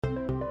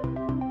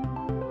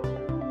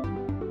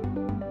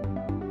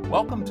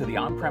Welcome to the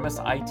On-Premise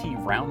IT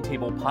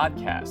Roundtable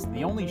podcast,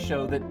 the only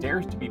show that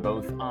dares to be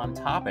both on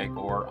topic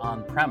or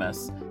on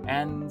premise,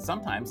 and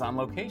sometimes on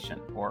location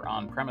or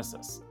on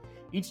premises.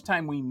 Each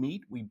time we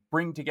meet, we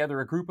bring together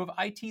a group of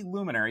IT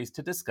luminaries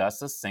to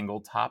discuss a single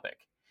topic.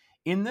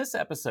 In this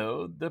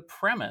episode, the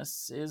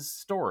premise is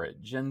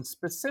storage, and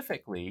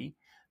specifically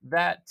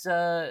that,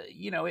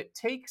 it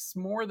takes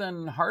more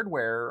than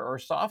hardware or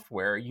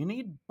software. You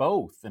need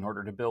both in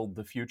order to build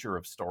the future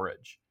of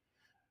storage.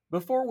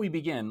 Before we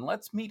begin,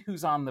 let's meet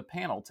who's on the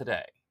panel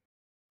today.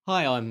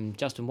 Hi, I'm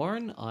Justin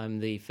Warren.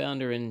 I'm the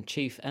founder and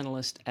chief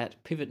analyst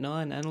at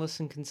Pivot9 Analysts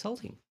and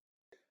Consulting.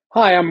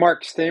 Hi, I'm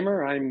Mark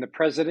Stamer. I'm the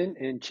president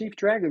and chief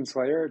Dragon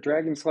Slayer at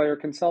Dragon Slayer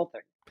Consulting.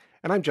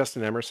 And I'm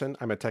Justin Emerson.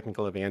 I'm a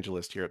technical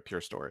evangelist here at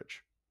Pure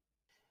Storage.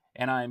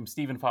 And I'm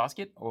Stephen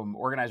Foskett,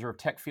 organizer of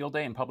Tech Field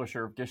Day and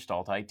publisher of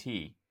Gestalt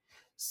IT.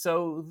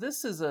 So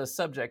this is a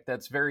subject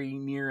that's very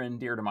near and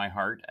dear to my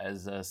heart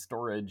as a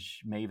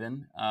storage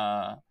maven.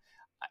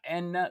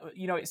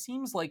 It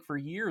seems like for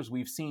years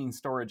we've seen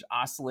storage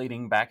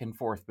oscillating back and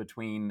forth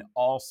between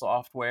all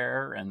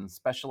software and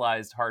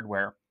specialized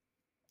hardware.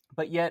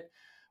 But yet,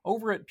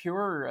 over at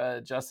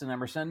Pure, Justin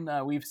Emerson,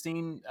 we've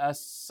seen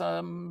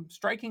some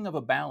striking of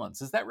a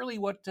balance. Is that really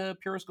what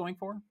Pure is going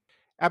for?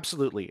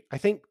 Absolutely. I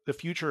think the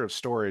future of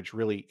storage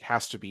really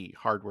has to be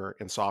hardware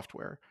and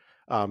software.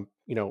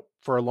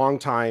 For a long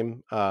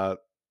time,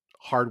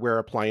 hardware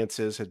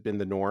appliances had been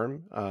the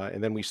norm.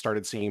 And then we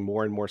started seeing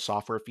more and more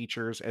software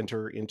features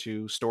enter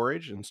into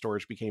storage, and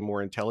storage became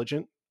more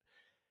intelligent.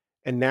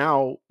 And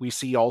now we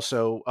see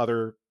also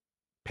other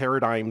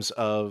paradigms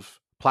of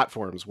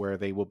platforms where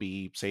they will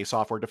be, say,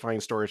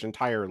 software-defined storage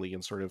entirely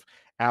and sort of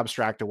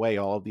abstract away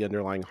all of the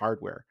underlying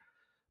hardware.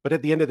 But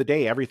at the end of the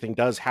day, everything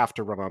does have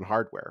to run on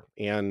hardware.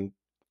 And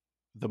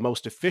the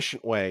most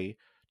efficient way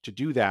to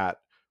do that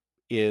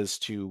is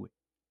to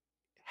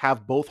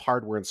have both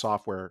hardware and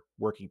software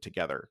working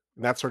together.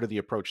 And that's sort of the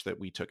approach that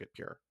we took at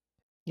Pure.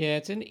 Yeah,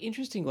 it's an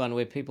interesting one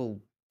where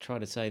people try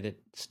to say that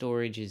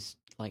storage is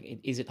like,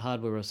 is it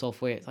hardware or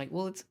software? It's like,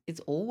 well, it's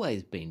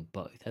always been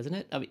both, hasn't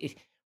it? I mean,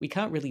 we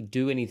can't really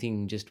do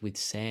anything just with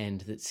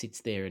sand that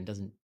sits there and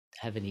doesn't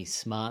have any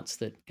smarts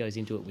that goes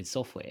into it with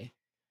software.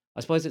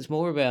 I suppose it's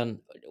more about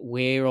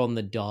where on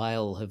the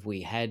dial have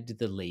we had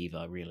the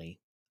lever,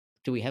 really.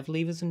 Do we have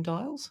levers and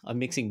dials? I'm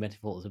mixing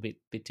metaphors a bit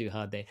too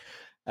hard there.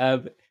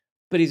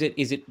 But is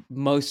it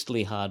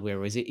mostly hardware,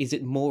 or is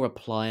it more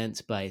appliance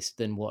based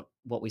than what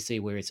we see,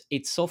 where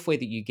it's software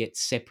that you get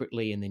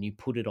separately and then you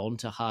put it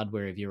onto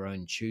hardware of your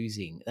own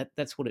choosing?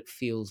 That's what it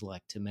feels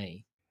like to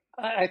me.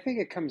 I think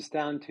it comes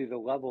down to the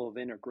level of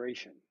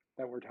integration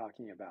that we're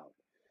talking about.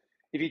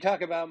 If you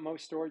talk about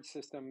most storage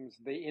systems,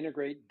 they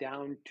integrate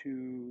down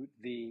to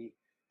the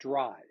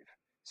drive.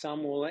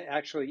 Some will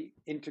actually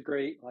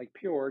integrate, like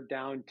Pure,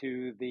 down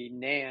to the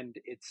NAND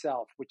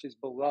itself, which is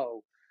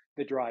below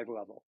the drive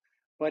level.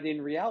 But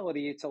in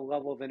reality, it's a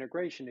level of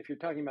integration. If you're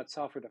talking about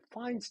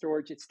software-defined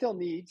storage, it still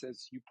needs,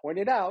 as you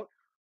pointed out,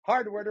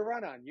 hardware to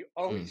run on. You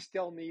always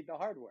still need the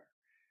hardware.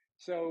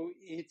 So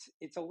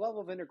it's a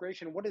level of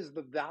integration. What is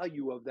the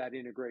value of that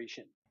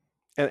integration?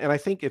 And I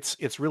think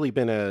it's really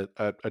been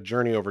a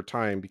journey over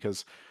time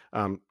because,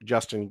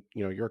 Justin,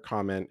 your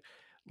comment,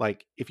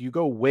 like if you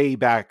go way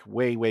back,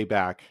 way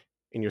back,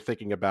 and you're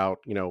thinking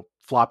about,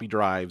 floppy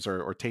drives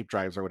or tape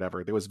drives or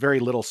whatever, there was very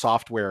little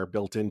software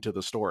built into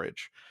the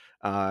storage.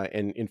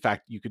 And in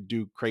fact, you could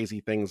do crazy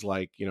things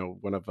like,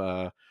 one of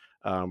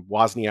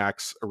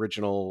Wozniak's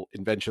original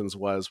inventions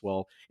was,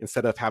 well,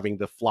 instead of having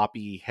the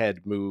floppy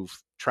head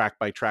move track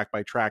by track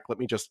by track, let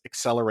me just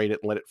accelerate it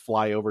and let it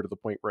fly over to the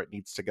point where it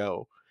needs to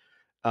go.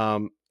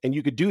 And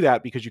you could do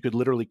that because you could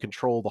literally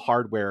control the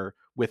hardware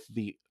with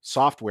the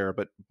software,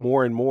 but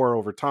more and more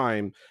over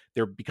time,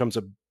 there becomes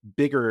a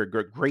bigger,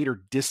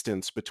 greater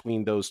distance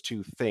between those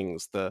two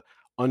things, the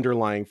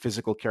underlying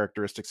physical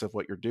characteristics of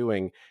what you're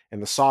doing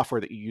and the software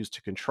that you use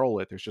to control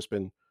it. There's just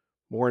been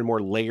more and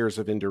more layers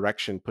of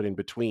indirection put in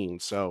between.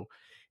 So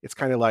it's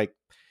kind of like,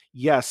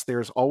 yes,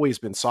 there's always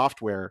been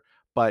software,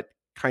 but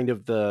kind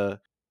of the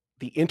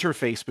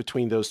interface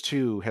between those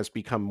two has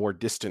become more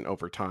distant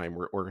over time,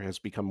 or has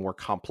become more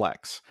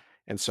complex.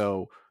 And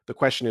so the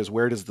question is,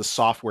 where does the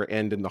software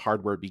end and the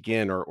hardware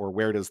begin, or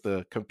where does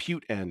the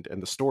compute end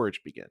and the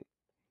storage begin?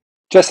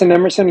 Justin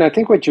Emerson, I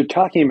think what you're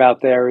talking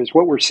about there is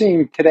what we're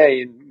seeing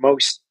today in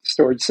most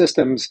storage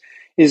systems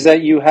is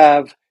that you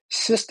have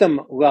system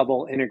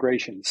level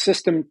integration,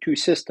 system to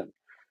system,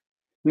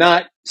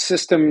 not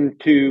system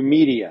to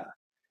media.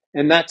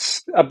 And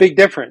that's a big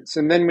difference.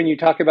 And then when you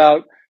talk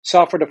about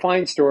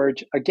software-defined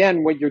storage,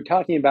 again, what you're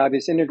talking about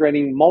is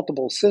integrating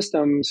multiple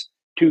systems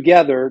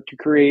together to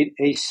create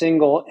a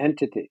single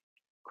entity.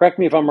 Correct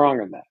me if I'm wrong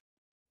on that.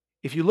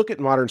 If you look at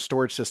modern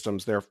storage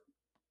systems, they're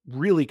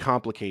really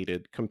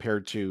complicated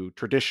compared to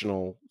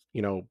traditional,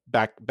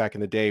 back in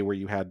the day where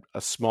you had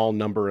a small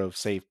number of,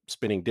 say,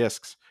 spinning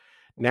disks.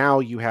 Now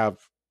you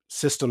have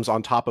systems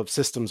on top of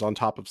systems on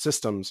top of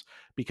systems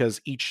because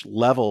each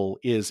level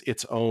is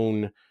its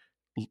own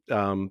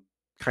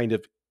kind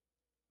of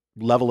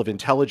level of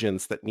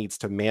intelligence that needs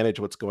to manage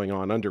what's going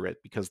on under it,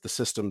 because the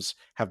systems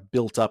have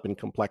built up in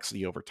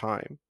complexity over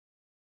time.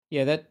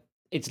 Yeah, that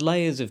it's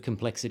layers of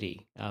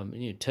complexity.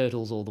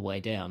 Turtles all the way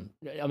down.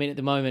 I mean, at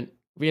the moment,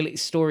 really,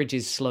 storage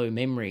is slow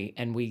memory,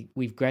 and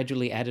we've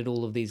gradually added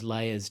all of these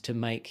layers to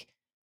make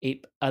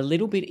it a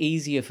little bit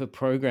easier for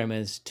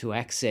programmers to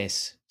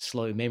access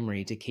slow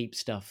memory to keep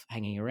stuff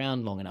hanging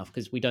around long enough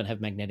because we don't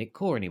have magnetic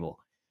core anymore.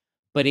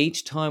 But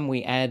each time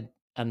we add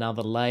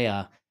another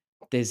layer,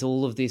 there's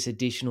all of this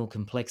additional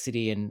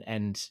complexity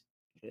and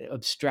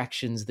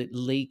abstractions that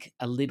leak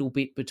a little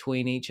bit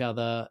between each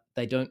other.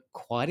 They don't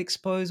quite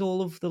expose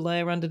all of the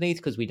layer underneath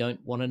because we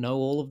don't want to know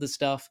all of the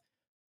stuff.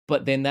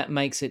 But then that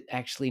makes it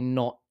actually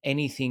not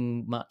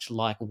anything much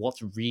like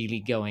what's really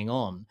going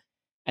on.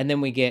 And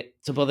then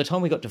so by the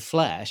time we got to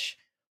Flash,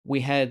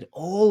 we had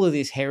all of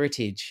this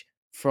heritage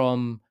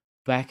from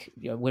back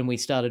when we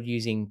started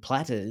using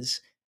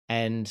platters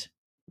and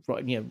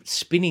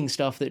spinning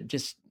stuff that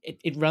just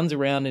it runs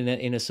around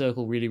in a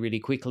circle really, really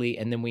quickly,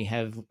 and then we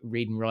have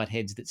read and write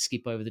heads that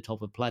skip over the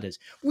top of platters,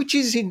 which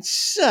is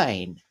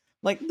insane.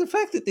 Like, the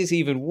fact that this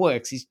even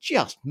works is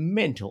just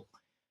mental.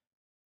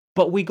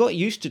 But we got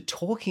used to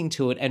talking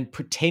to it and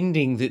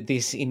pretending that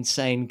this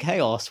insane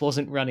chaos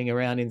wasn't running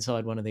around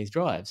inside one of these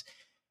drives.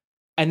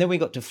 And then we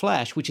got to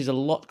Flash, which is a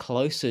lot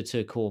closer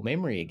to core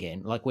memory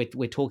again. Like,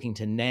 we're talking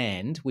to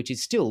NAND, which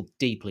is still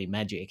deeply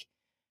magic,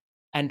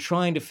 and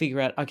trying to figure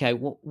out, okay,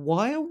 well,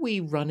 why are we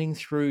running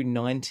through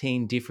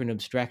 19 different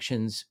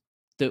abstractions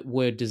that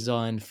were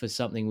designed for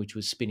something which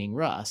was spinning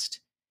Rust,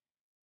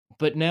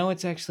 but now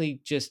it's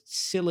actually just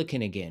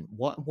silicon again?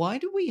 Why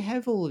do we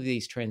have all of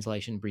these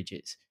translation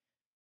bridges?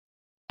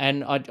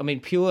 And I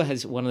mean, Pure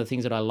has one of the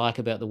things that I like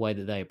about the way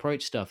that they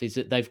approach stuff is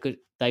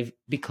that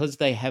because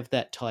they have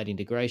that tight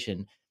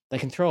integration, they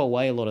can throw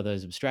away a lot of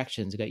those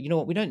abstractions and go, you know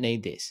what, we don't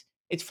need this.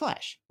 It's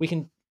Flash. We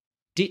can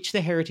ditch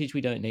the heritage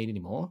we don't need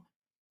anymore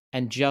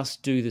and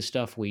just do the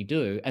stuff we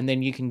do. And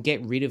then you can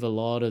get rid of a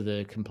lot of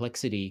the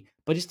complexity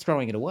by just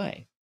throwing it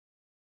away.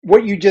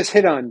 What you just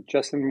hit on,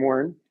 Justin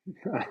Warren,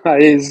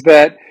 is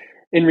that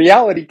in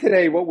reality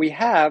today, what we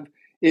have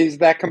is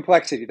that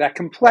complexity. That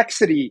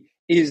complexity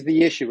is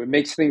the issue. It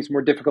makes things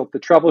more difficult to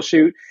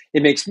troubleshoot.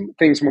 It makes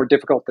things more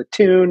difficult to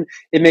tune.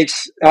 It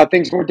makes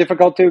things more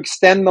difficult to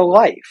extend the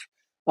life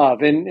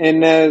of.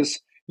 And as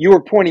you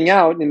were pointing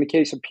out, in the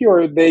case of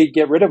Pure, they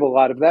get rid of a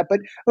lot of that. But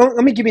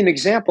let me give you an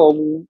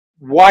example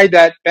why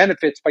that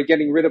benefits by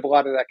getting rid of a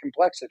lot of that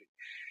complexity.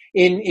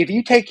 If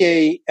you take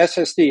a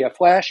SSD, a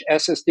flash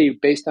SSD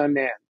based on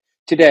NAND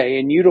today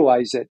and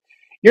utilize it,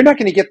 you're not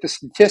going to get the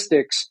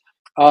statistics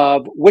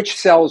of which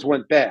cells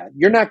went bad.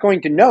 You're not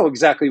going to know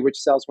exactly which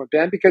cells went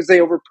bad because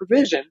they over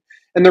provision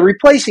and they're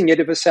replacing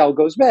it if a cell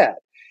goes bad.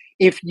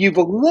 If you've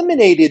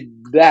eliminated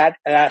that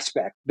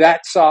aspect,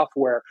 that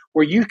software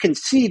where you can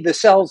see the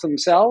cells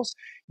themselves,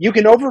 you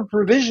can over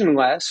provision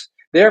less,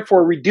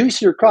 therefore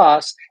reduce your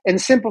costs and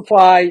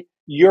simplify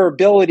your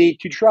ability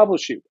to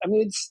troubleshoot. I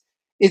mean,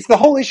 it's the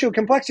whole issue of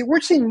complexity.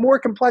 We're seeing more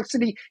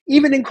complexity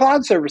even in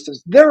cloud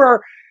services. There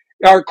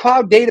are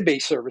cloud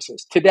database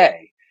services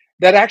today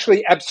that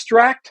actually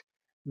abstract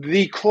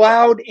the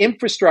cloud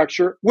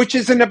infrastructure, which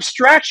is an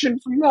abstraction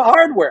from the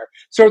hardware.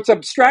 So it's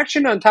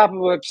abstraction on top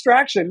of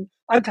abstraction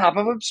on top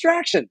of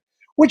abstraction,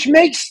 which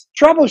makes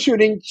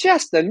troubleshooting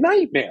just a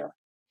nightmare.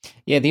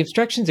 Yeah, the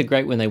abstractions are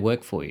great when they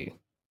work for you.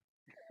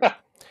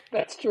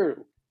 That's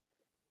true.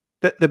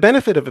 The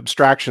benefit of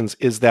abstractions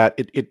is that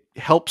it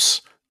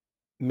helps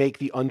make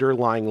the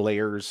underlying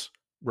layers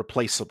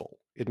replaceable.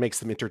 It makes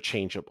them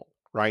interchangeable,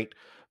 right?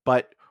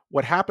 But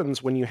what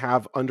happens when you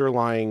have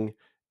underlying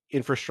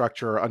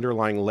infrastructure or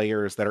underlying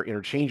layers that are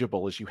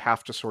interchangeable is you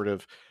have to sort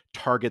of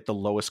target the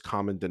lowest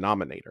common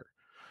denominator,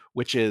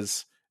 which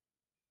is,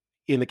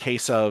 in the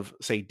case of,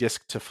 say,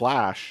 disk to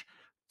flash,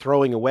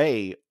 throwing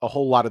away a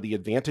whole lot of the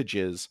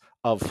advantages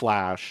of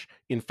flash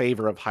in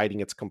favor of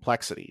hiding its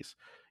complexities.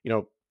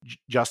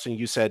 Justin,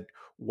 you said,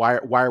 why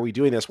are we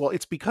doing this? Well,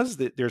 it's because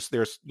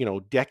there's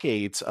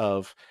decades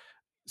of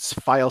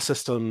file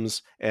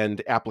systems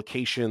and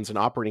applications and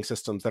operating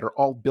systems that are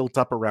all built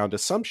up around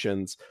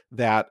assumptions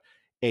that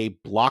a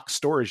block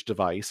storage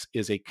device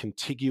is a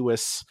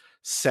contiguous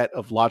set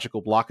of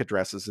logical block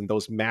addresses, and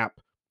those map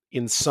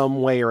in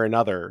some way or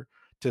another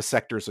to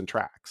sectors and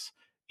tracks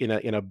in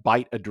a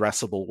byte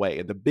addressable way.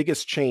 And the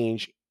biggest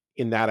change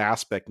in that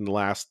aspect in the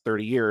last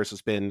 30 years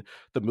has been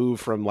the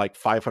move from like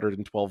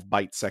 512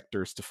 byte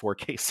sectors to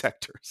 4K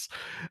sectors.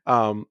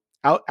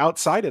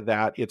 Outside of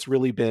that, it's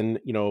really been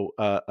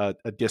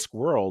a disk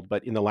world.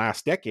 But in the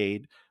last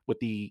decade, with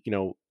the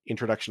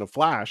introduction of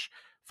Flash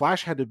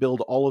had to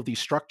build all of these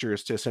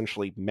structures to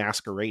essentially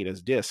masquerade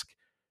as disk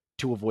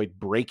to avoid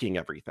breaking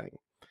everything.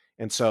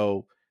 And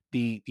so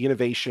the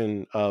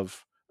innovation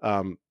of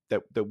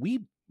that we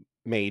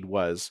made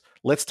was,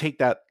 let's take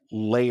that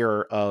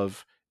layer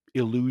of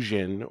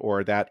illusion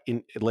or that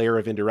layer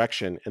of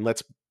indirection and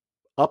let's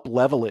up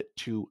level it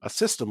to a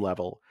system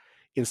level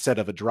instead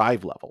of a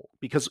drive level,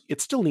 because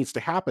it still needs to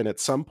happen at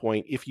some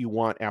point if you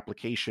want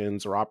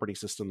applications or operating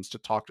systems to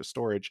talk to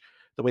storage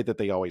the way that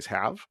they always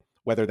have,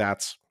 whether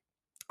that's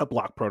a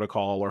block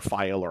protocol or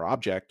file or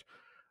object.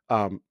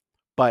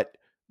 But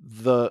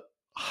the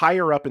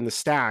higher up in the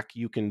stack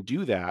you can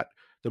do that,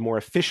 the more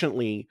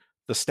efficiently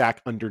the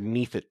stack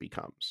underneath it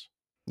becomes.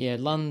 Yeah,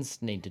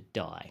 LUNs need to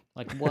die.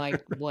 Like, why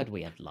do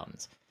we have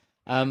LUNs?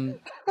 Um,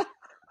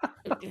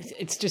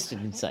 it's just an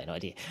insane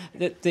idea.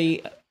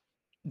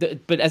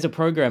 But as a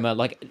programmer,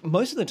 like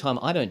most of the time,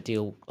 I don't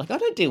deal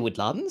with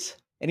LUNs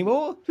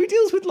anymore. Who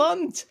deals with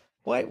LUNs?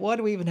 Why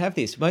do we even have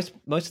this? Most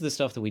of the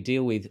stuff that we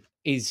deal with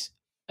is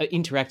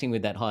interacting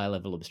with that higher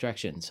level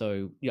abstraction.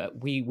 So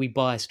we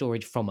buy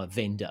storage from a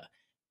vendor.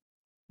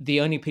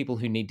 The only people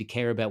who need to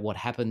care about what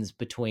happens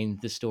between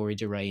the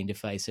storage array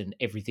interface and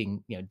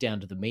everything, down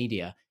to the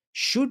media,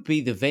 should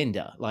be the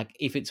vendor. Like,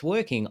 if it's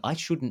working, I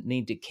shouldn't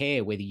need to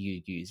care whether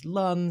you use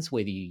LUNs,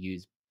 whether you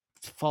use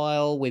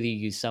file, whether you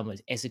use some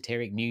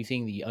esoteric new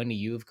thing that only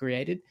you have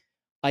created.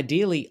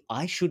 Ideally,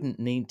 I shouldn't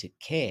need to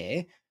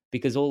care,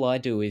 because all I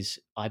do is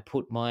I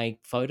put my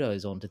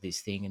photos onto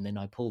this thing and then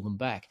I pull them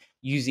back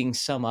using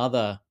some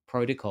other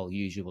protocol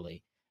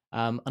usually.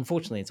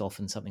 Unfortunately, it's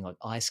often something like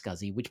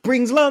iSCSI, which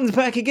brings LUNs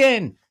back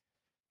again.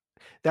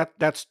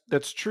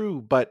 That's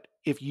true, but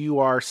if you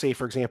are, say,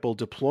 for example,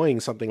 deploying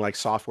something like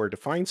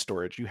software-defined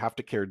storage, you have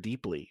to care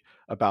deeply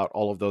about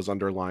all of those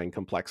underlying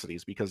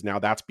complexities, because now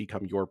that's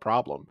become your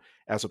problem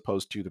as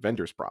opposed to the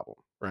vendor's problem,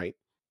 right?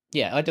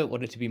 Yeah, I don't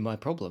want it to be my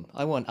problem.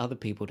 I want other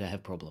people to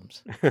have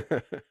problems.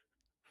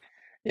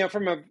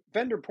 From a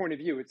vendor point of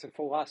view, it's a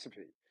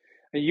philosophy.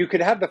 And you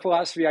could have the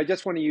philosophy, I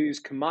just want to use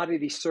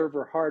commodity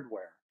server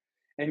hardware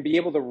and be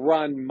able to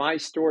run my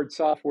stored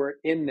software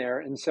in there,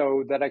 and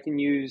so that I can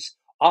use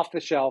off the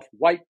shelf,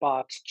 white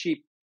box,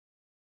 cheap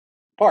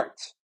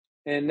parts.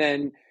 And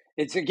then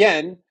it's,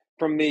 again,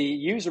 from the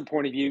user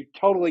point of view,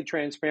 totally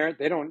transparent.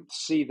 They don't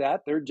see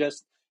that. They're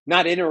just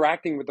not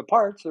interacting with the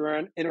parts,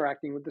 they're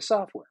interacting with the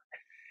software.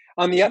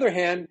 On the other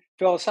hand,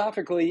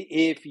 philosophically,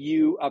 if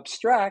you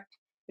abstract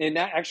and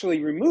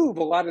actually remove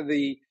a lot of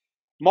the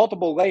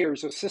multiple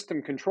layers of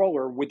system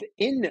controller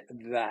within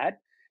that,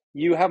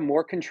 you have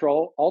more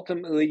control.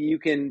 Ultimately, you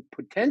can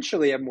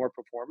potentially have more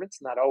performance,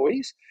 not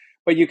always,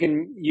 but you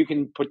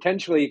can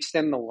potentially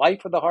extend the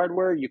life of the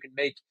hardware. You can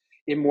make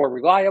it more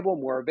reliable,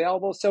 more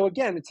available. So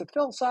again, it's a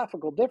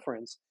philosophical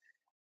difference,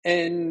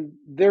 and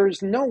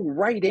there's no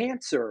right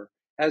answer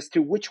as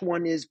to which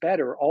one is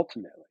better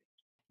ultimately.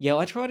 Yeah,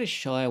 I try to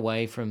shy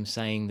away from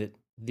saying that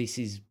this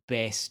is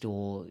best,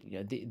 or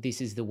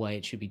this is the way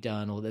it should be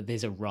done, or that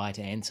there's a right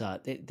answer.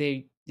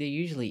 There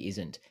usually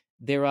isn't.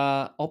 There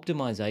are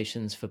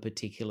optimizations for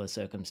particular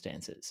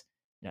circumstances.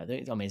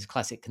 As a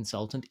classic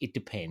consultant, it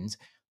depends.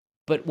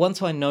 But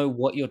once I know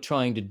what you're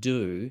trying to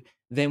do,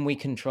 then we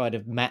can try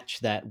to match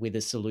that with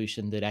a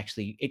solution that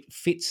actually it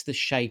fits the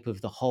shape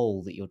of the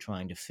hole that you're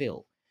trying to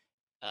fill.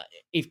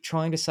 If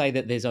trying to say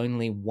that there's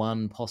only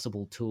one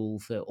possible tool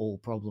for all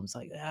problems,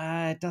 like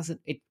it doesn't.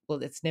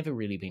 It's never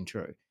really been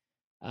true.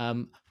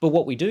 But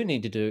what we do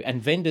need to do,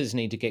 and vendors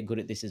need to get good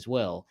at this as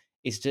well,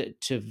 is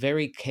to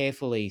very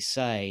carefully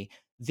say,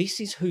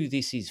 this is who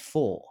this is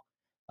for.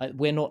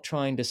 We're not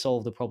trying to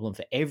solve the problem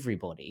for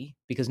everybody,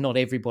 because not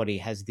everybody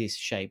has this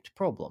shaped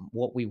problem.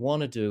 What we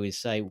want to do is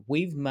say,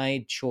 we've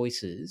made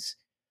choices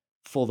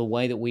for the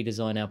way that we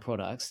design our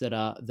products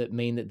that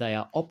mean that they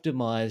are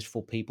optimized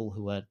for people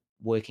who are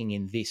working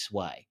in this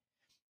way.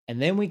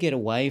 And then we get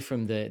away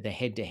from the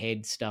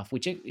head-to-head stuff,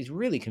 which is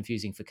really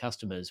confusing for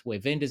customers, where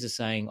vendors are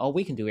saying, oh,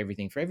 we can do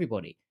everything for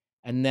everybody.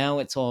 And now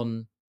it's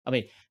on,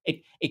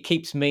 it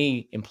keeps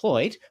me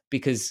employed,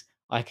 because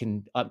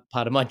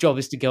part of my job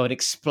is to go and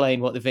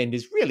explain what the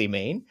vendors really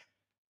mean.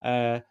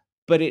 But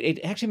it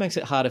actually makes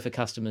it harder for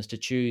customers to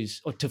choose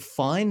or to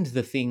find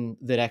the thing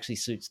that actually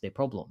suits their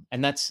problem.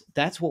 And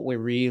that's what we're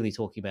really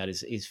talking about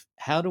is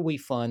how do we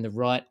find the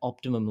right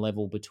optimum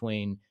level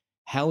between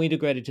how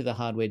integrated to the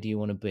hardware do you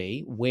want to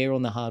be, where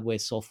on the hardware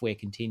software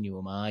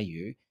continuum are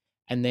you,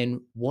 and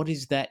then what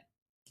is that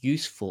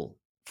useful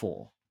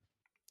for?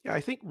 Yeah, I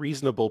think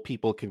reasonable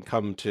people can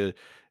come to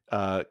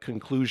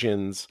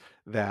conclusions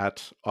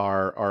that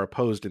are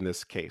opposed in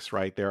this case,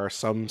 right? There are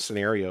some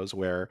scenarios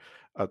where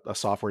a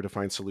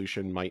software-defined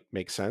solution might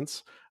make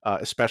sense,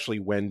 especially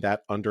when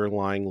that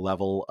underlying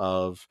level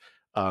of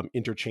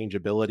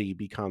interchangeability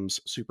becomes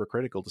super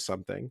critical to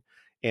something.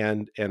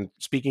 And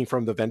speaking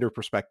from the vendor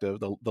perspective,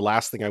 the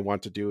last thing I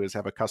want to do is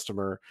have a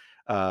customer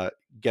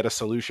get a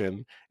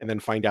solution and then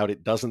find out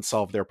it doesn't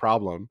solve their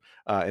problem,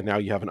 and now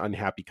you have an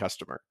unhappy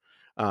customer.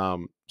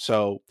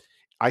 So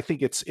I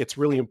think it's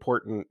really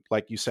important,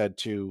 like you said,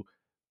 to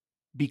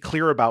be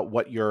clear about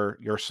what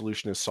your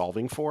solution is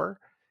solving for.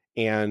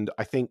 And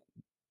I think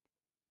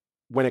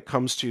when it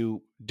comes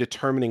to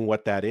determining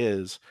what that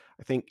is,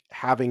 I think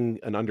having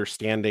an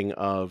understanding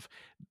of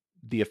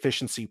the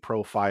efficiency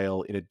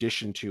profile in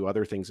addition to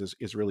other things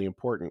is really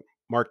important.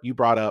 Mark, you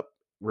brought up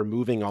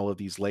removing all of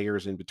these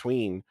layers in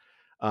between.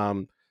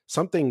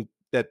 Something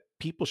that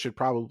people should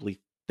probably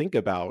think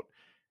about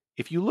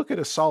if you look at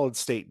a solid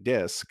state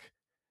disk,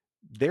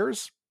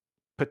 there's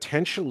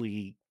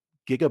potentially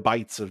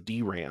gigabytes of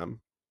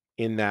DRAM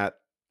in that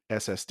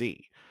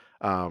SSD.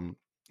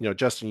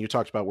 Justin, you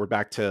talked about we're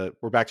back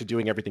to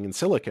doing everything in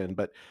silicon,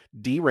 but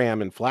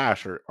DRAM and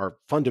flash are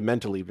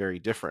fundamentally very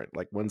different.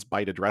 Like one's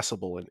byte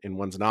addressable and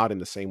one's not in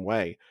the same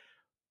way.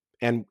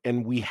 And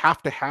we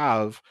have to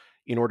have,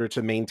 in order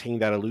to maintain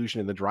that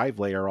illusion in the drive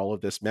layer, all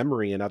of this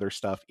memory and other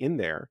stuff in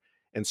there.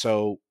 And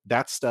so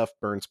that stuff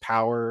burns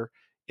power,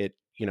 it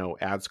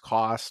adds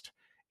cost.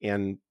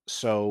 And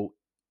so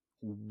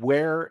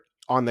where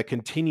on the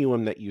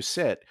continuum that you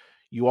sit,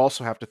 you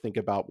also have to think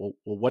about, well,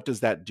 what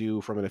does that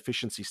do from an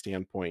efficiency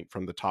standpoint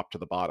from the top to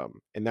the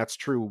bottom? And that's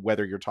true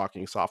whether you're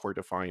talking software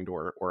defined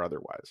or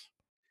otherwise.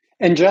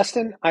 And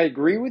Justin, I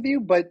agree with you,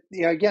 but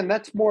again,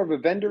 that's more of a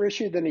vendor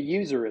issue than a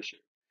user issue.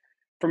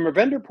 From a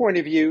vendor point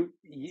of view,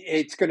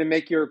 it's going to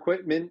make your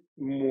equipment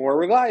more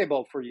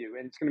reliable for you,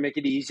 and it's going to make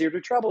it easier to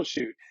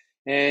troubleshoot,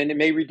 and it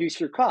may reduce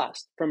your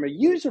cost. From a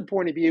user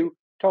point of view,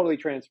 totally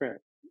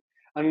transparent.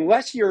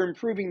 Unless you're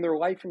improving their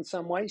life in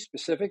some way,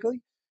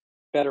 specifically,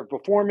 better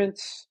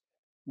performance,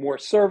 more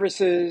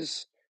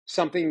services,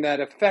 something that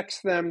affects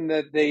them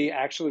that they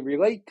actually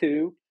relate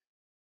to,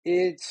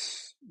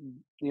 it's,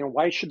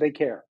 why should they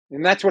care?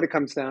 And that's what it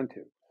comes down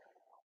to.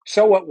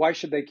 So what? Why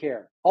should they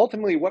care?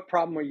 Ultimately, what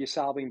problem are you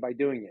solving by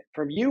doing it?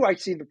 From you, I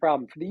see the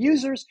problem. For the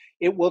users,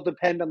 it will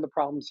depend on the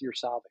problems you're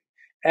solving,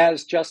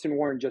 as Justin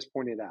Warren just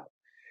pointed out.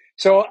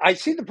 So I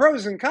see the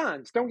pros and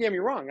cons. Don't get me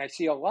wrong. I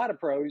see a lot of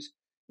pros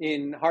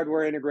in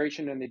hardware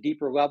integration on a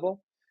deeper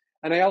level.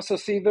 And I also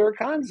see there are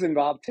cons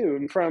involved too.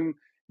 And from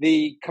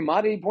the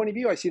commodity point of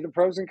view, I see the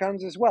pros and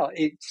cons as well.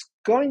 It's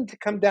going to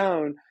come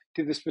down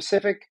to the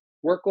specific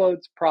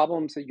workloads,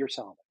 problems that you're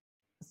solving.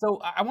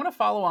 So I want to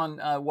follow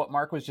on what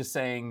Mark was just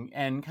saying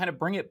and kind of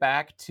bring it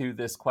back to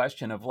this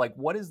question of like,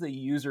 what does the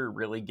user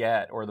really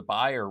get or the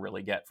buyer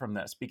really get from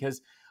this?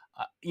 Because,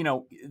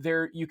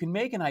 you can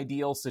make an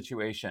ideal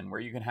situation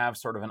where you can have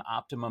sort of an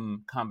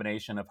optimum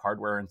combination of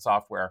hardware and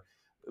software.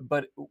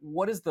 But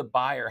what is the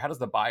buyer? How does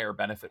the buyer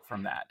benefit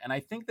from that? And I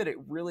think that it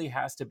really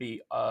has to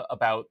be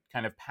about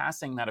kind of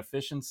passing that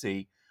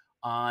efficiency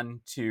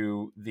on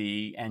to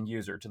the end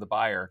user, to the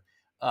buyer.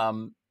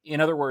 In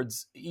other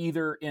words,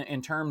 either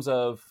in terms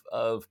of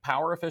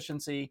power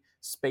efficiency,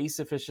 space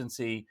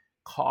efficiency,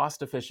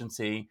 cost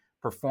efficiency,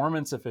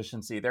 performance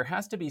efficiency, there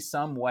has to be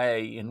some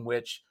way in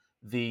which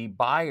the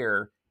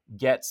buyer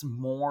gets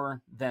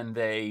more than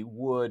they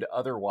would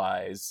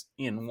otherwise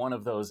in one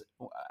of those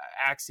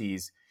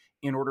axes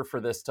in order for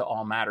this to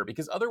all matter.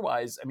 Because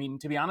otherwise, I mean,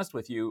 to be honest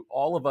with you,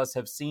 all of us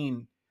have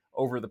seen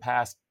over the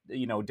past,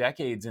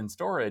 decades in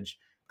storage,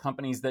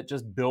 companies that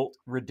just built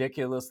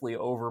ridiculously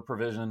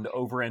over-provisioned,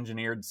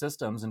 over-engineered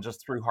systems and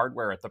just threw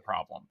hardware at the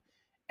problem.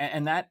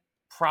 And that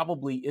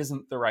probably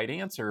isn't the right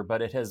answer,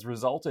 but it has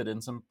resulted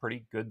in some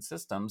pretty good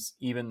systems,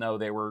 even though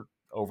they were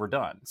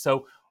overdone.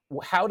 So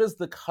how does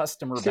the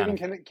customer Stephen,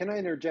 benefit? can I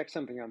interject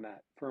something on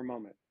that for a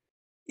moment?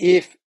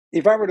 If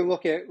I were to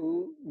look at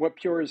what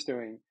Pure is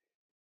doing,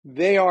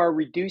 they are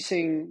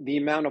reducing the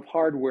amount of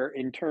hardware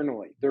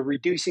internally. They're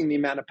reducing the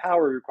amount of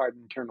power required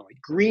internally.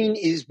 Green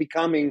is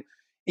becoming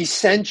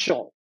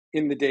essential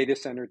in the data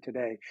center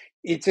today.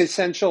 It's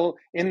essential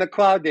in the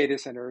cloud data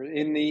center,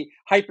 in the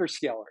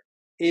hyperscaler.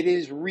 It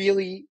is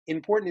really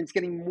important. It's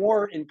getting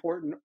more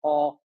important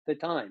all the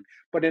time.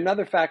 But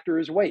another factor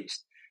is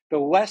waste. The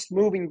less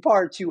moving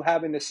parts you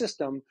have in the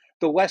system,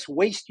 the less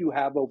waste you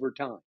have over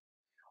time.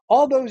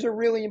 All those are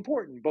really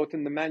important, both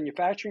in the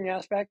manufacturing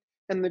aspect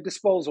and the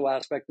disposal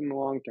aspect in the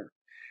long term.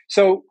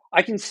 So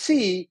I can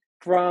see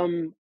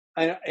from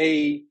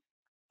a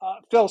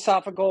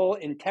philosophical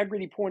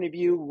integrity point of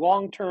view,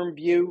 long-term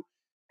view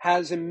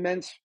has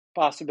immense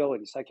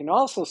possibilities. I can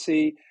also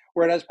see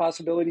where it has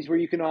possibilities where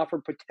you can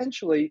offer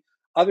potentially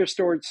other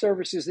storage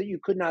services that you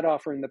could not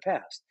offer in the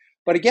past.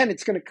 But again,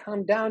 it's going to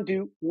come down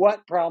to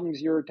what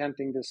problems you're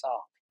attempting to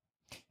solve.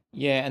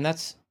 Yeah, and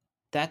that's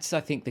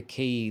I think the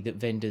key that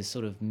vendors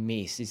sort of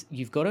miss is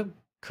you've got to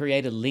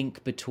create a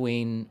link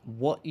between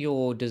what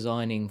you're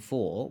designing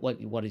for,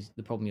 what is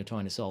the problem you're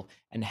trying to solve,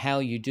 and how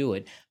you do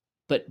it,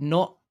 but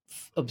not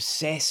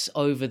obsess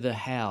over the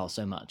how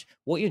so much.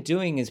 What you're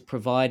doing is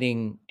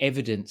providing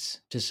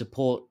evidence to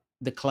support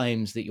the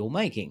claims that you're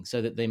making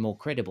so that they're more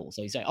credible.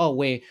 So you say, "Oh,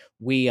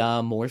 we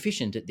are more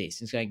efficient at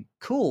this." It's going,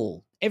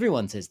 "Cool,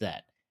 everyone says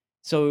that.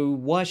 So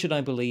why should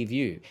I believe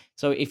you?"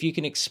 So if you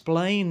can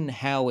explain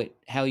how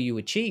you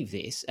achieve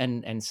this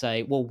and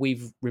say, "Well,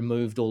 we've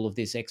removed all of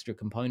this extra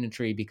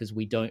componentry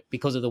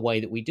because of the way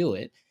that we do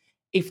it."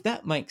 If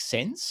that makes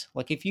sense,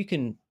 like if you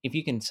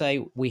can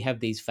say we have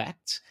these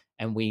facts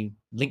and we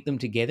link them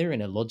together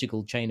in a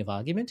logical chain of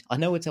argument. I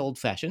know it's old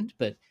fashioned,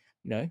 but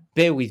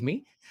bear with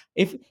me.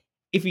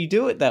 If you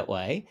do it that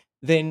way,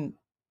 then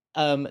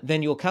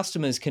your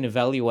customers can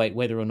evaluate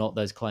whether or not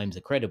those claims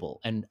are credible.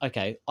 And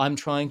okay, I'm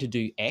trying to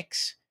do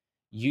X.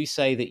 You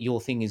say that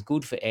your thing is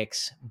good for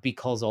X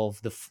because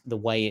of the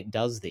way it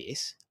does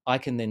this. I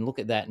can then look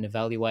at that and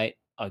evaluate.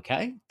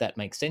 Okay, that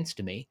makes sense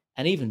to me.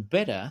 And even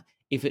better,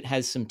 if it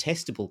has some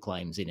testable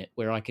claims in it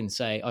where I can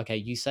say, okay,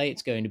 you say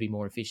it's going to be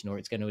more efficient or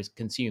it's going to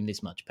consume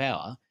this much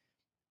power,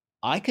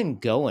 I can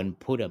go and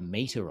put a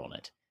meter on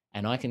it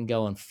and I can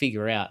go and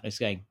figure out, it's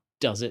going,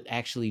 does it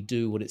actually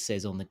do what it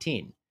says on the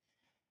tin?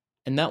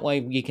 And that way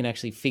you can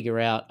actually figure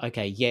out,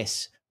 okay,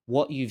 yes,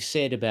 what you've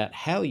said about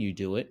how you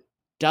do it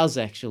does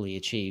actually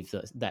achieve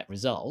that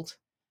result.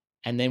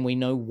 And then we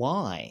know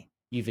why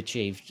you've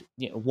achieved,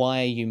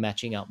 why are you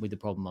matching up with the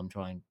problem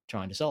I'm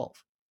trying to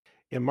solve?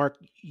 And Mark,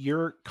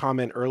 your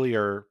comment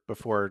earlier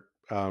before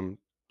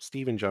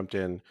Stephen jumped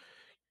in,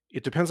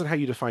 it depends on how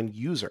you define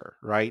user,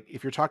 right?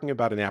 If you're talking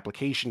about an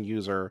application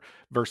user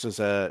versus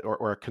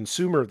or a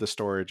consumer of the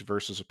storage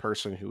versus a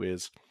person who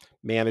is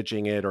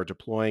managing it or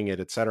deploying it,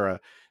 et cetera,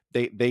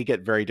 they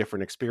get very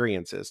different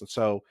experiences. And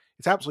so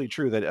it's absolutely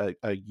true that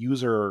a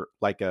user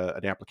like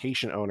an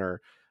application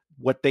owner,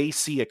 what they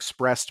see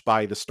expressed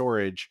by the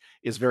storage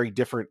is very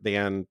different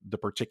than the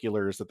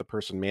particulars that the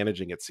person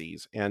managing it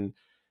sees. And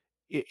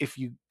if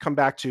you come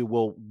back to,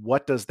 well,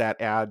 what does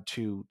that add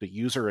to the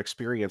user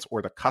experience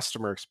or the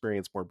customer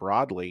experience more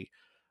broadly?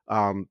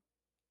 um,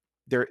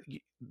 there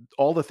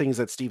all the things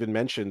that Stephen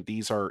mentioned,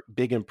 these are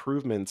big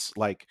improvements,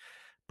 like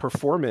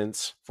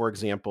performance, for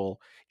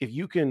example. If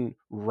you can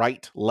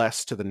write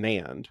less to the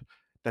NAND,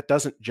 that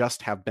doesn't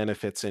just have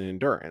benefits in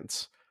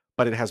endurance,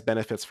 but it has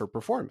benefits for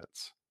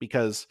performance.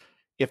 Because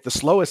if the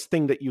slowest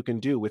thing that you can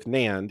do with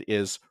NAND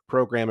is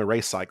program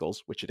erase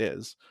cycles, which it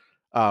is,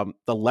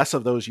 the less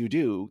of those you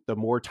do, the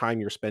more time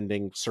you're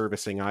spending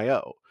servicing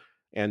IO.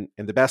 And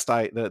the best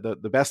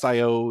the best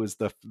IO is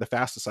the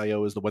fastest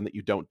IO is the one that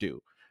you don't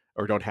do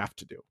or don't have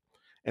to do.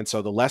 And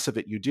so the less of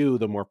it you do,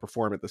 the more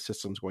performant the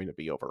system's going to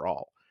be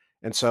overall.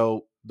 And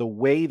so the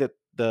way that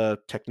the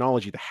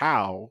technology, the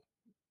how,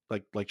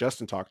 like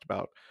Justin talked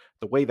about,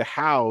 the way the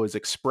how is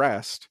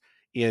expressed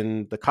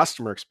in the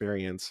customer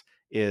experience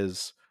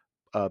is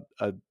a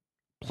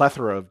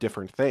plethora of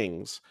different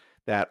things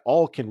that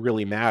all can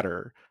really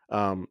matter,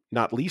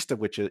 not least of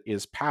which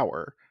is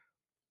power.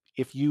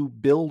 If you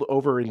build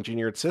over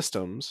engineered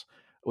systems,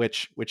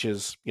 which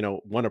is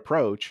one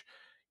approach,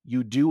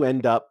 you do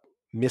end up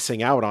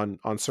missing out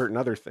on certain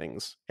other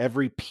things.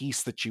 Every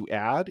piece that you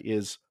add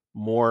is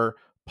more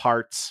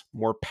parts,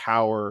 more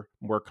power,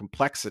 more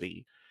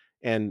complexity,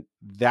 and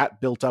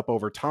that built up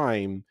over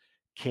time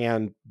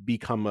can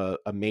become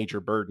a major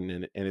burden.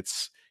 And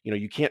it's,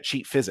 you can't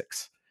cheat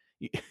physics.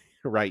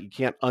 Right? You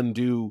can't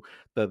undo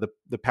the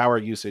power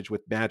usage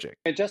with magic.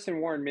 And Justin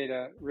Warren made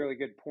a really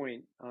good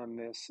point on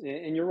this.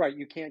 And you're right,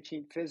 you can't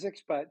cheat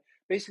physics, but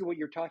basically what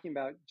you're talking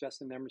about,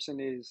 Justin Emerson,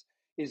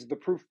 is the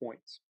proof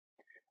points.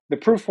 The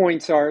proof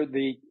points are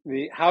the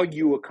how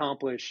you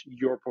accomplish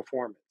your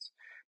performance.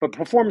 But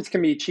performance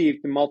can be achieved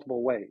in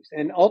multiple ways.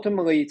 And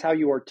ultimately, it's how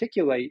you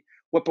articulate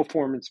what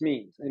performance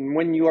means. And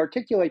when you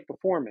articulate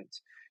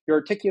performance, you're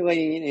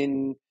articulating it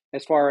in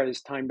as far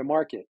as time to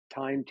market,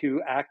 time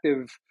to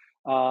active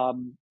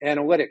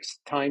analytics,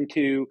 time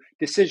to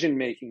decision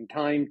making,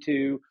 time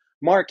to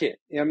market.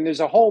 I mean, there's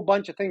a whole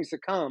bunch of things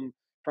that come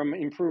from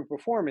improved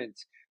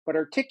performance, but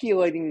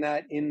articulating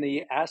that in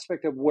the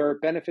aspect of where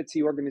it benefits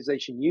the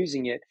organization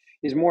using it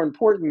is more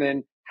important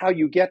than how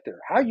you get there.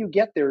 How you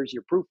get there is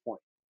your proof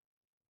point.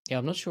 Yeah,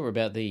 I'm not sure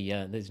about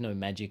there's no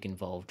magic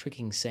involved.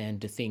 Tricking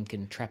sand to think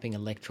and trapping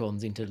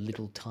electrons into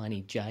little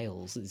tiny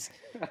jails is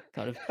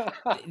kind of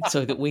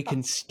so that we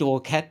can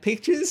store cat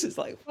pictures. It's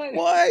like,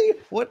 why?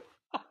 What?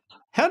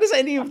 How does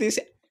any of this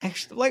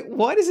actually, like,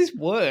 why does this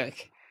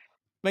work?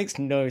 Makes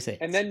no sense.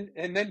 And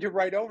then to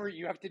write over,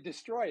 you have to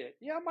destroy it.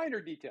 Yeah, minor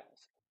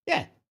details.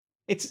 Yeah.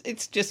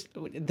 It's just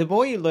the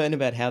more you learn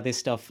about how this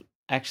stuff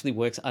actually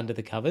works under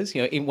the covers,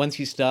 once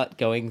you start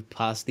going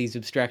past these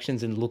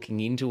abstractions and looking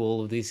into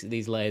all of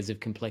these layers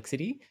of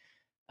complexity,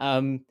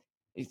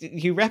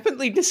 you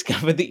rapidly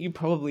discover that you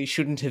probably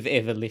shouldn't have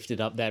ever lifted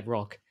up that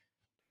rock.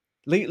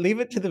 Leave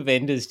it to the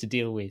vendors to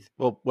deal with.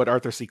 Well, what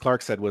Arthur C.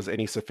 Clarke said was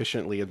any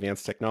sufficiently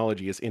advanced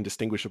technology is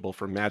indistinguishable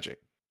from magic.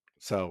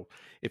 So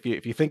if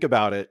you think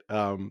about it,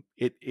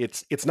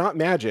 it's not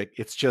magic.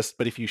 It's just,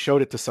 but if you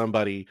showed it to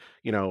somebody,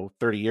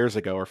 30 years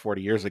ago or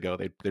 40 years ago,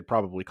 they'd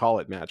probably call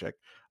it magic.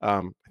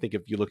 I think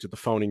if you looked at the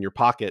phone in your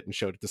pocket and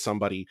showed it to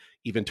somebody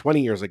even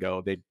 20 years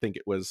ago, they'd think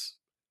it was,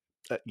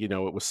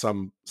 it was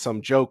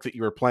some joke that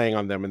you were playing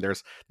on them. And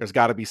there's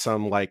got to be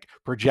some like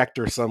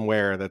projector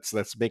somewhere that's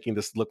making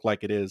this look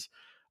like it is.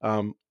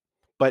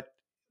 But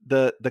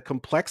the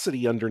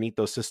complexity underneath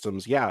those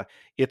systems, yeah,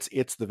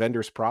 it's the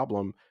vendor's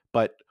problem.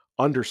 But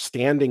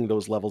understanding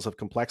those levels of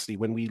complexity,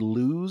 when we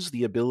lose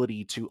the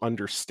ability to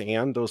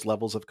understand those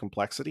levels of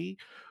complexity,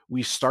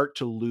 we start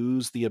to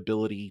lose the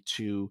ability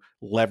to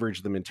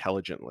leverage them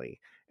intelligently.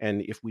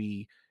 And if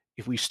we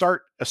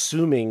start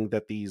assuming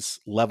that these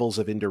levels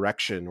of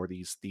indirection or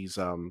these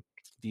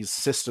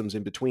systems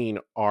in between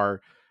are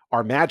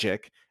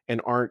magic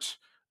and aren't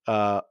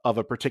of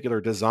a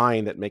particular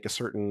design that make a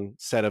certain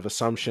set of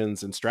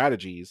assumptions and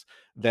strategies,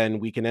 then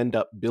we can end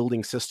up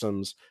building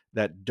systems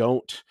that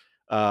don't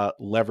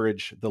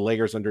leverage the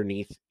layers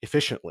underneath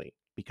efficiently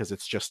because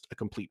it's just a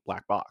complete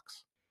black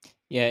box.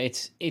 Yeah,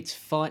 it's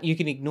fine. You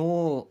can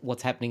ignore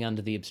what's happening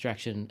under the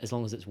abstraction as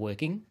long as it's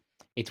working.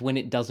 It's when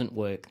it doesn't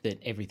work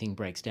that everything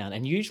breaks down.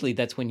 And usually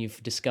that's when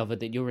you've discovered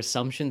that your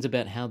assumptions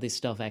about how this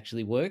stuff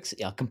actually works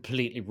are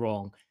completely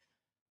wrong.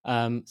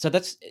 So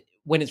that's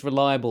when it's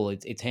reliable,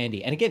 it's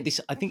handy. And again,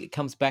 this I think it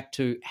comes back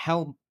to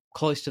how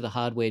close to the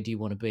hardware do you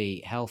want to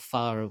be? How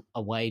far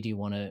away do you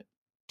want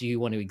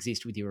to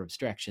exist with your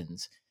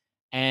abstractions?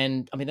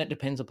 And I mean, that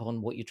depends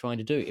upon what you're trying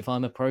to do. If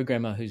I'm a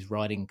programmer who's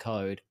writing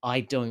code,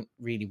 I don't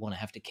really want to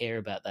have to care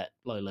about that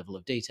low level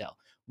of detail.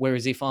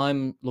 Whereas if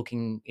I'm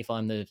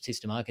the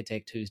system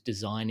architect who's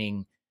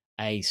designing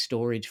a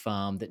storage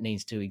farm that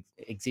needs to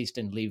exist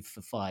and live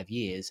for 5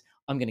 years,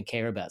 I'm going to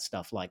care about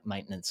stuff like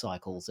maintenance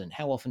cycles and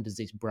how often does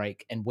this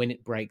break, and when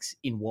it breaks,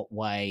 in what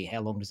way,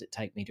 how long does it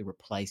take me to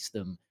replace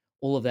them?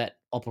 All of that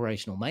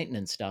operational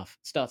maintenance stuff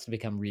starts to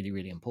become really,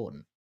 really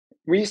important.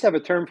 We used to have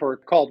a term for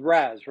it called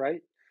RAS,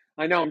 right?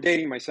 I know I'm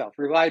dating myself.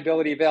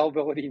 Reliability,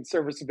 availability, and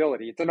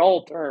serviceability. It's an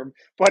old term,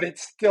 but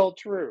it's still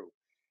true.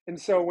 And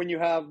so when you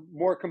have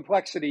more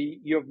complexity,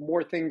 you have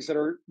more things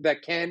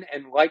that can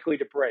and likely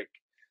to break.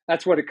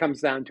 That's what it comes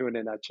down to in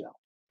a nutshell.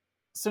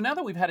 So now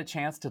that we've had a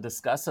chance to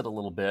discuss it a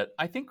little bit,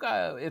 I think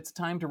it's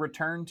time to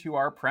return to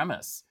our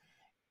premise.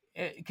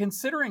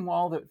 Considering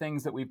all the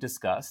things that we've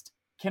discussed,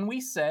 can we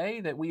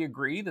say that we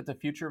agree that the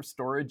future of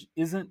storage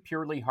isn't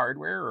purely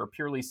hardware or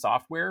purely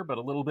software, but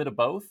a little bit of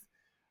both?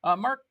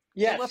 Mark,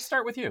 Yes. let's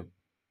start with you.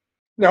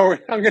 No,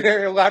 I'm going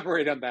to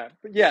elaborate on that.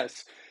 But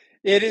yes,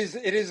 it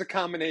is a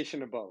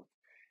combination of both.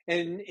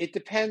 And it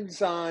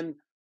depends on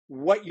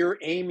what you're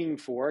aiming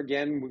for.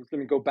 Again, we're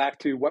going to go back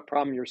to what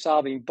problem you're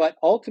solving, but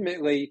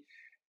ultimately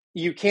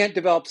you can't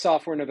develop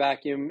software in a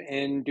vacuum,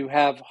 and to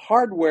have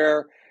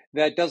hardware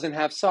that doesn't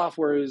have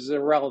software is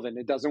irrelevant.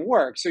 It doesn't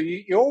work. So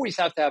you always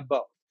have to have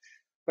both.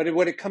 But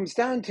what it comes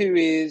down to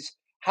is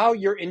how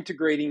you're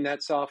integrating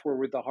that software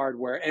with the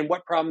hardware and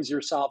what problems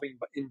you're solving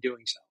in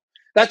doing so.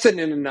 That's it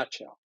in a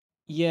nutshell.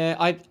 Yeah,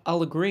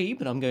 I'll agree,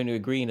 but I'm going to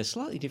agree in a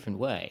slightly different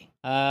way,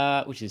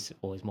 which is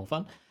always more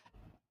fun.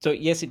 So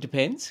yes, it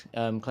depends.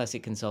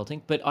 Classic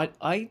consulting, but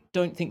I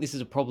don't think this is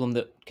a problem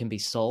that can be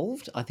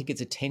solved. I think it's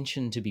a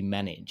tension to be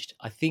managed.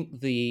 I think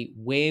the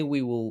where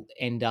we will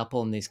end up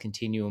on this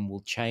continuum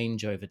will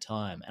change over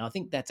time, and I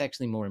think that's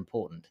actually more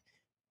important.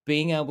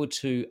 Being able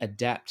to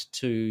adapt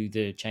to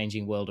the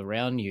changing world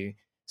around you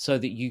so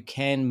that you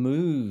can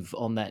move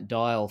on that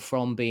dial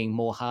from being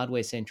more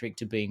hardware centric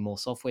to being more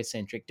software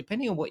centric,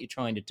 depending on what you're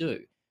trying to do,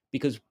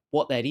 because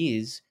what that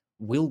is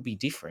will be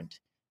different.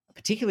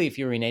 Particularly if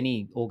you're in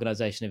any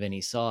organization of any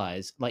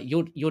size, like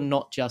you're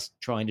not just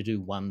trying to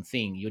do one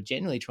thing, you're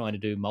generally trying to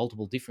do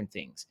multiple different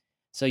things.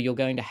 So you're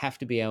going to have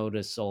to be able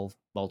to solve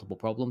multiple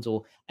problems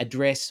or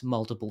address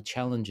multiple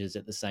challenges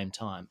at the same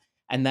time.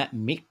 And that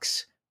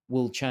mix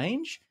will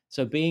change.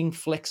 So being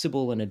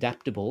flexible and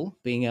adaptable,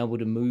 being able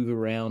to move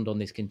around on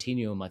this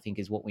continuum, I think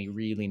is what we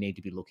really need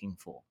to be looking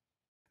for.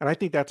 And I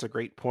think that's a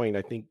great point.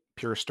 I think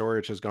Pure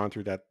Storage has gone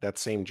through that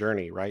same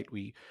journey, right?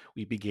 We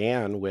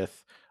began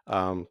with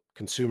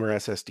consumer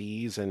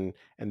SSDs and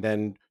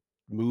then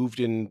moved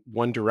in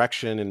one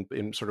direction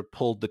and sort of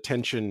pulled the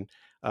tension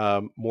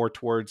more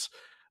towards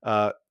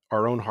uh,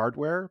 our own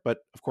hardware. But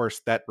of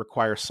course, that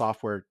requires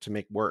software to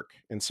make work.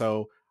 And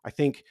so I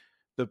think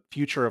the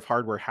future of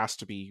hardware has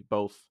to be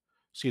both.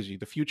 Excuse me,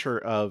 the future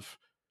of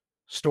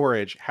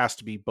storage has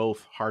to be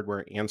both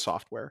hardware and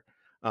software.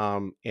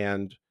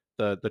 And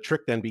the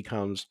trick then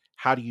becomes,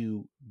 how do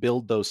you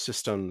build those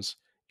systems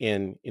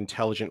in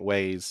intelligent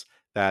ways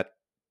that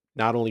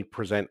not only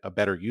present a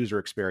better user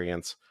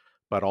experience,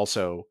 but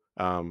also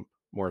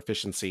more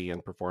efficiency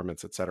and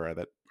performance, et cetera,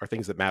 that are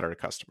things that matter to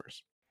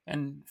customers.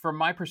 And from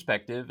my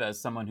perspective,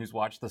 as someone who's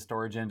watched the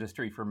storage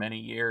industry for many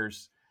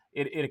years,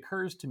 it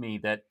occurs to me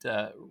that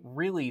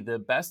really the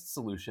best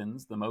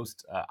solutions, the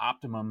most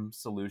optimum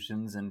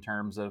solutions in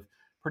terms of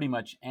pretty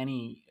much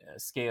any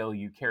scale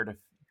you care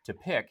to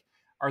pick,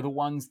 are the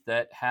ones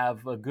that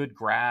have a good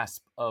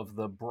grasp of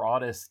the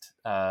broadest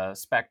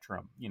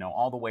spectrum,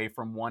 all the way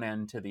from one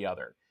end to the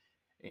other.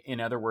 In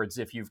other words,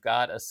 if you've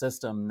got a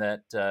system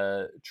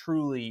that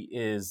truly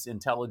is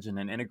intelligent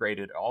and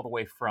integrated all the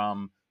way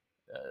from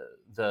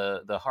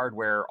the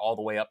hardware all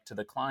the way up to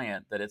the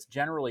client, that it's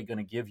generally going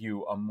to give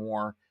you a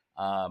more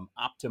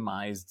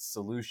optimized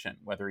solution,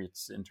 whether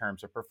it's in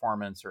terms of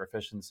performance or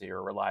efficiency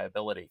or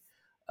reliability.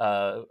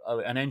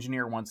 An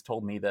engineer once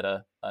told me that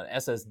an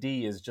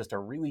SSD is just a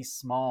really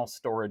small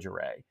storage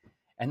array.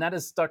 And that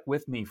has stuck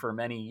with me for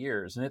many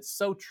years. And it's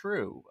so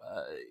true.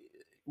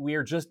 We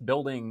are just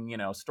building,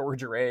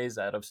 storage arrays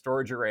out of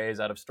storage arrays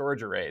out of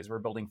storage arrays. We're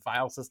building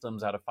file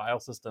systems out of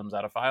file systems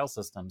out of file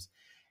systems.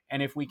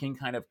 And if we can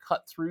kind of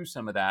cut through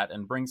some of that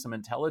and bring some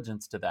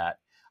intelligence to that,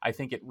 I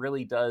think it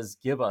really does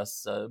give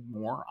us a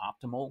more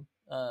optimal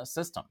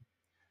system.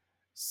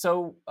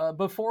 So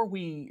before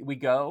we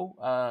go,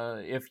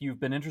 if you've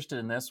been interested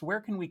in this,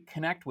 where can we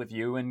connect with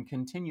you and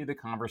continue the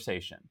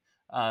conversation?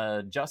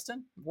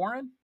 Justin,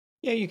 Warren?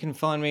 Yeah, you can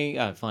find me,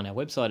 find our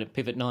website at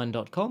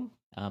pivot9.com,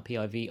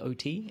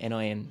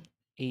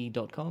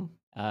 pivotnine.com,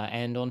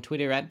 and on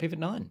Twitter at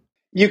pivot9.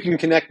 You can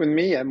connect with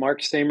me at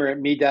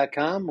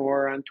markstamer@me.com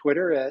or on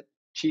Twitter at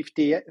Chief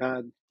DS.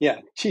 And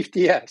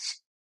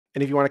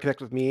if you want to connect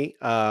with me,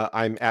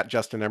 I'm at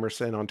Justin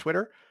Emerson on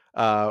Twitter,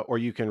 or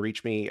you can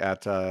reach me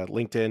at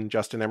LinkedIn,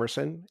 Justin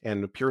Emerson,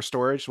 and Pure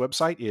Storage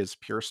website is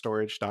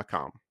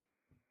purestorage.com.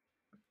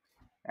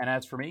 And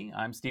as for me,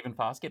 I'm Stephen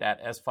Foskett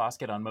at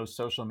sfoskett on most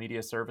social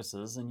media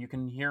services, and you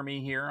can hear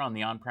me here on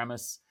the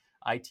On-Premise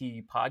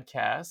IT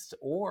podcast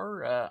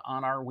or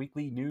on our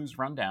weekly news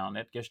rundown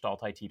at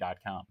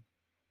gestaltit.com.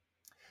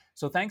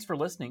 So thanks for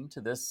listening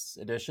to this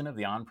edition of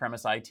the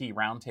On-Premise IT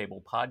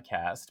Roundtable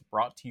podcast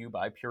brought to you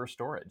by Pure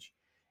Storage.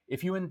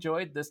 If you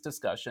enjoyed this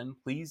discussion,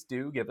 please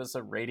do give us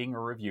a rating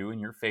or review in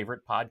your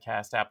favorite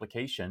podcast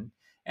application,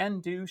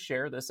 and do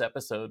share this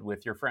episode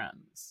with your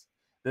friends.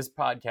 This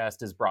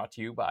podcast is brought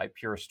to you by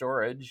Pure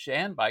Storage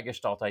and by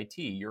Gestalt IT,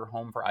 your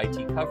home for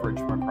IT coverage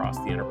from across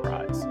the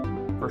enterprise.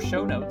 For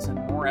show notes and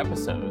more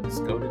episodes,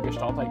 go to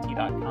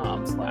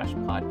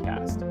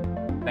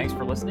gestaltit.com/podcast. Thanks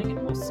for listening,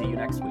 and we'll see you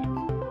next week.